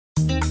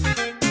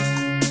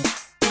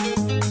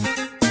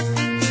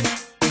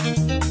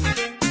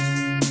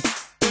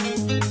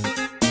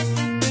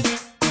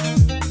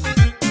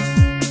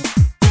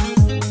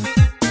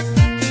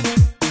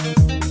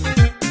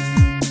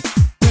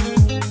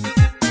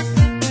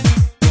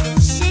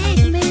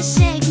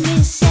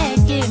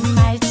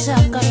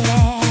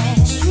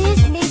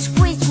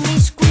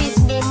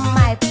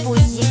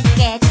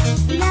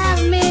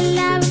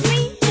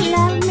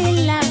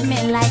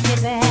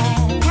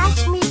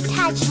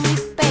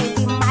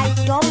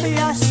don't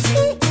blush.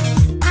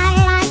 I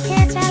like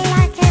it, I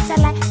like it, I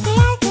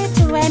like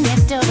it when you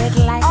do it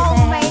like that.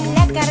 Oh my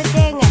lekker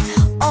dingen,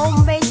 oh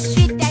my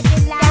sweet that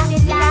you love.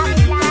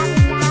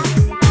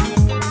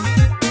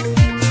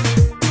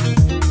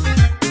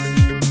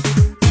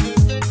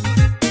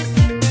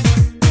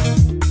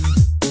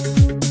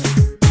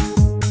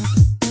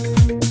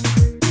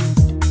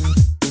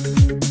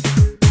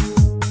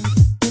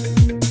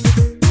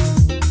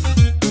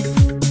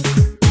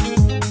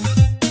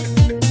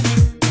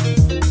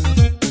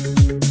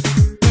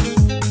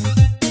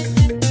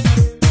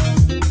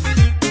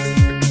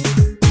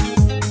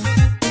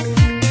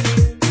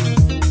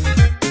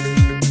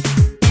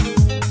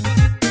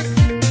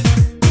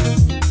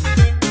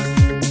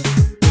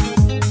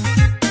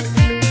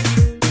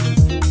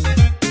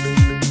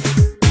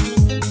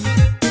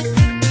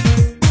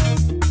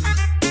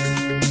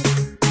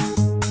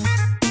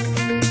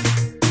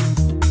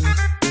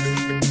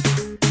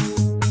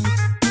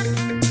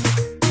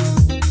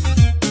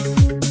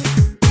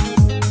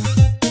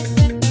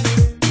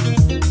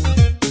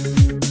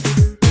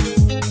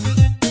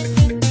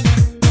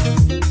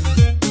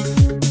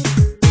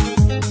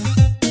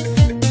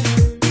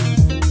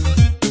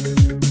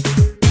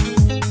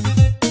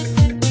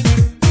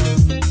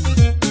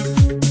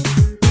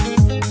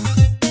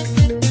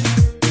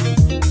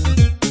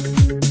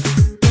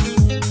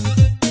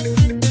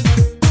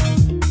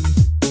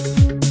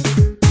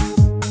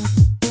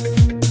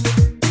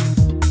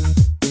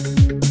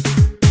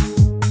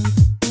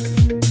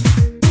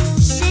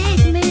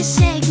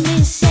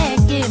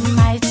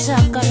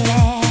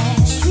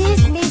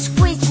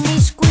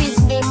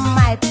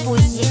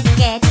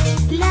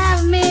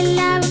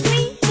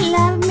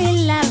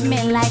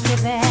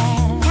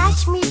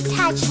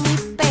 Touch me,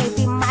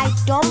 baby, my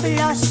don't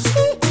blush.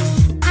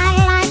 I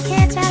like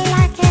it, I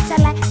like it, I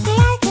like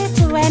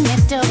it when you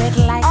do it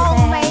like that.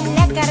 Oh my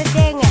lekker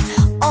dingen,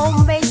 oh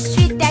my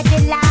sweet that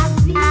you love.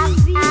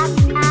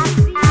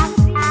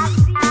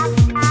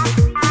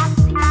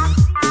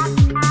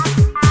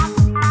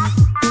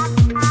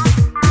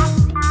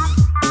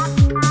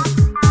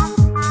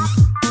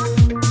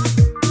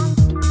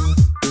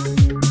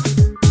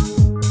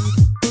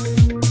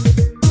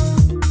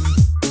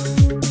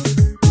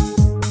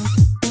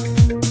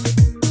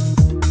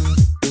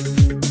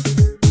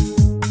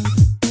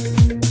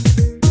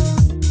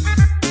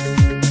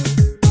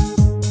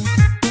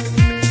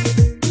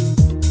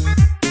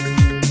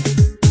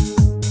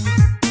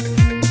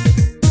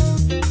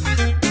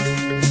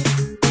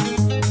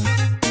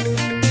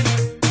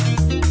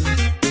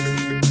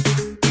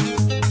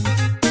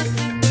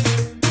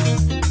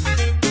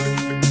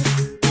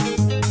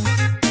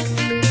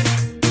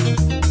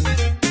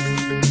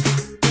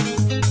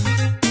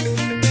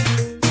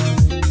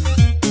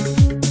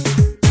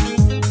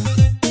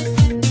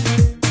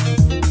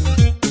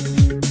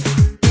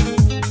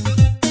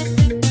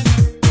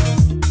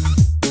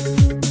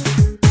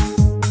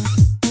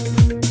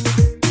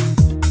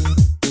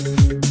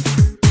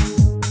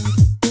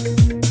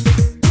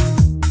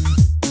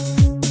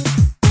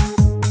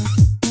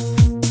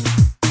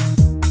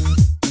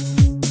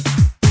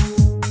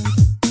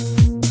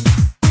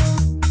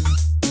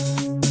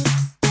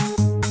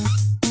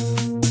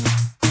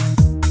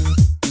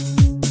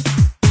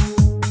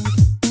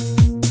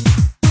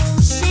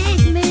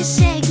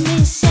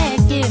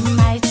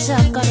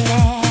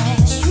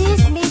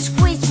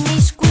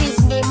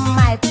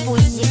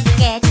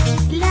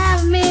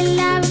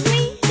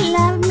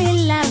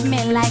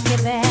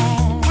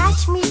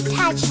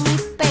 Touch me,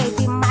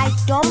 baby, my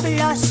don't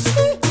blush.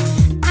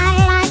 I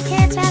like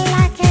it, I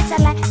like it,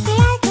 I like it.